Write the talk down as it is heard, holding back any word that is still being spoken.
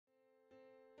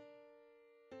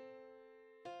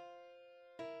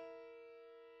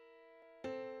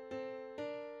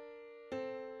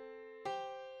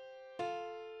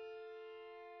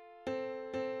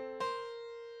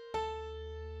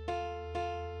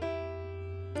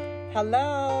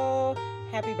Hello.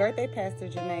 Happy birthday, Pastor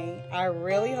Janae. I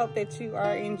really hope that you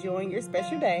are enjoying your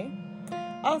special day.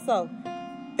 Also,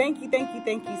 thank you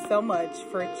so much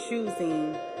for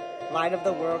choosing Light of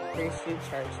the World Christian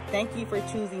Church. Thank you for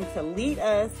choosing to lead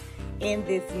us in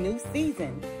this new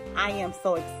season. I am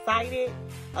so excited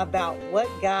about what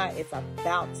God is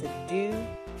about to do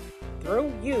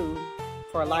through you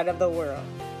for Light of the World.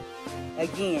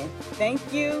 Again, thank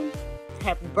you.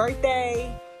 Happy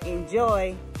birthday.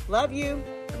 Enjoy. Love you.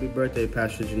 Happy birthday,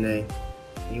 Pastor Janae.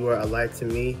 You are a light to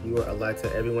me. You are a light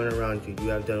to everyone around you. You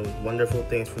have done wonderful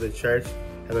things for the church.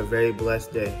 Have a very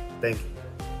blessed day. Thank you.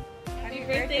 Happy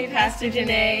birthday, Pastor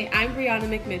Janae. I'm Brianna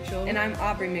McMitchell. And I'm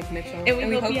Aubrey McMitchell. And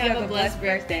we hope you have a blessed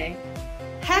birthday.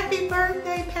 Happy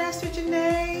birthday, Pastor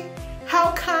Janae.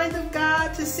 How kind of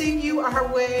God to send you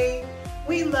our way.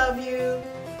 We love you,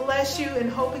 bless you, and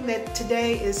hoping that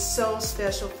today is so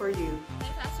special for you. Hey,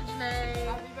 Pastor Janae.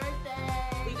 Happy birthday.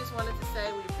 We just wanted to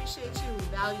say we appreciate you, we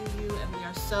value you, and we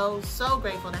are so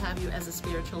grateful to have you as a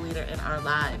spiritual leader in our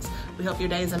lives. We hope your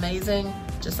day is amazing,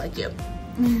 just like you.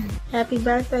 Happy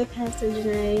birthday, Pastor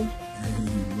Janae. Hey,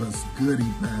 what's goody,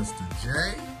 Pastor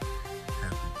Jay?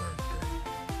 Happy birthday.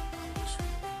 I wish you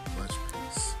much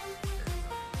peace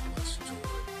and much joy,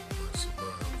 much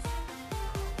love.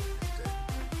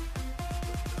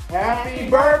 Happy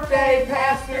birthday,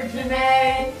 Pastor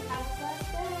Janae.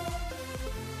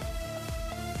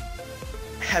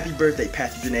 Happy birthday,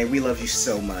 Pastor Janae. We love you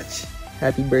so much.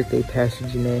 Happy birthday, Pastor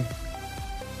Janae.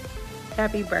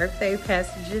 Happy birthday,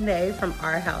 Pastor Janae from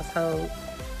our household.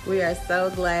 We are so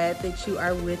glad that you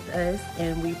are with us,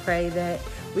 and we pray that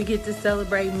we get to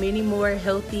celebrate many more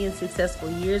healthy and successful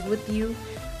years with you.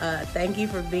 Thank you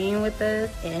for being with us,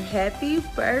 and happy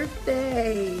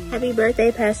birthday. Happy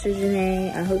birthday, Pastor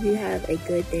Janae. I hope you have a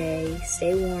good day.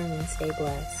 Stay warm and stay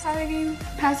blessed. Hi,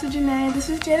 Pastor Janae. This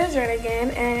is Janae again,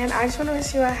 and I just want to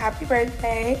wish you a happy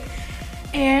birthday.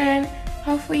 And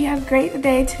hopefully you have a great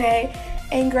day today,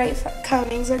 and great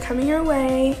comings are coming your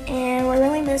way. And we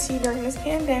really miss you during this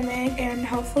pandemic, and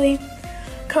hopefully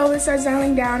COVID starts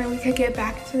dialing down and we could get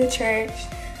back to the church.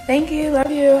 Thank you. Love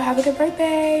you. Have a good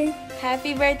birthday.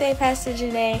 Happy birthday, Pastor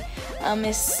Janae.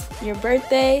 It's your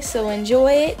birthday, so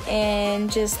enjoy it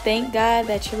and just thank God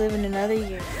that you're living another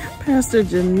year. Pastor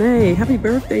Janae, happy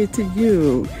birthday to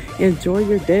you. Enjoy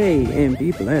your day and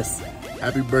be blessed.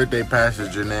 Happy birthday, Pastor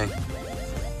Janae.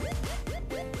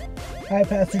 Hi,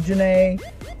 Pastor Janae.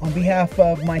 On behalf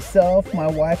of myself, my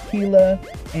wife Keela,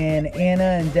 and Anna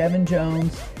and Devin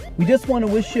Jones, we just want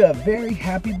to wish you a very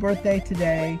happy birthday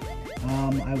today.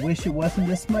 I wish it wasn't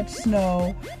this much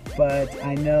snow, but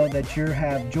I know that you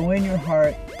have joy in your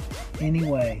heart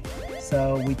anyway.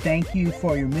 So we thank you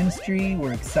for your ministry.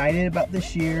 We're excited about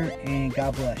this year, and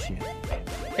God bless you.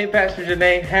 Hey, Pastor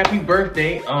Janae, happy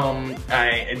birthday.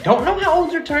 I don't know how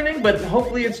old you're turning, but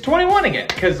hopefully it's 21 again,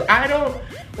 because I don't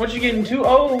want you getting too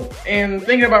old and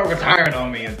thinking about retiring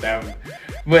on me and stuff.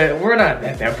 But we're not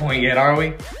at that point yet, are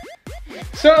we?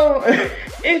 So,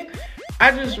 I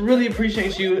just really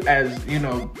appreciate you as, you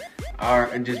know,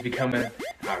 just becoming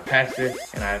our pastor,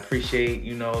 and I appreciate,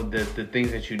 you know, the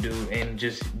things that you do, and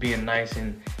just being nice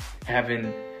and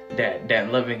having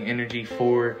that loving energy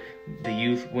for the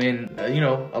youth when, you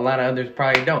know, a lot of others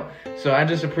probably don't. So I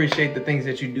just appreciate the things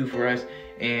that you do for us,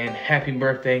 and happy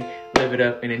birthday, live it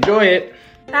up and enjoy it.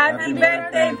 Happy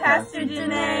birthday, Pastor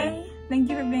Janae. Thank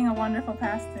you for being a wonderful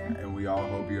pastor. And we all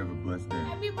hope you have a blessed day.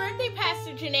 Happy birthday,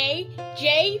 Pastor Janae.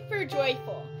 J for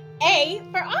joyful, A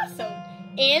for awesome,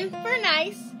 N for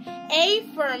nice, A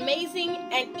for amazing,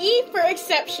 and E for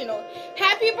exceptional.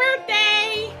 Happy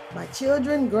birthday! My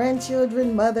children,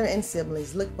 grandchildren, mother, and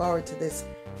siblings look forward to this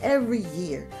every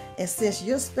year. And since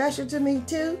you're special to me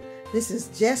too, this is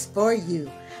just for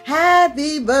you.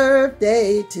 Happy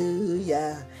birthday to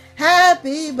ya.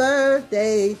 Happy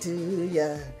birthday to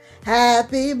ya.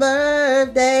 Happy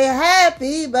birthday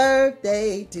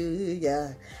to ya.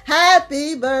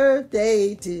 Happy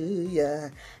birthday to ya.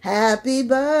 Happy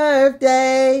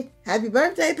birthday. Happy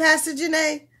birthday, Pastor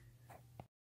Janae.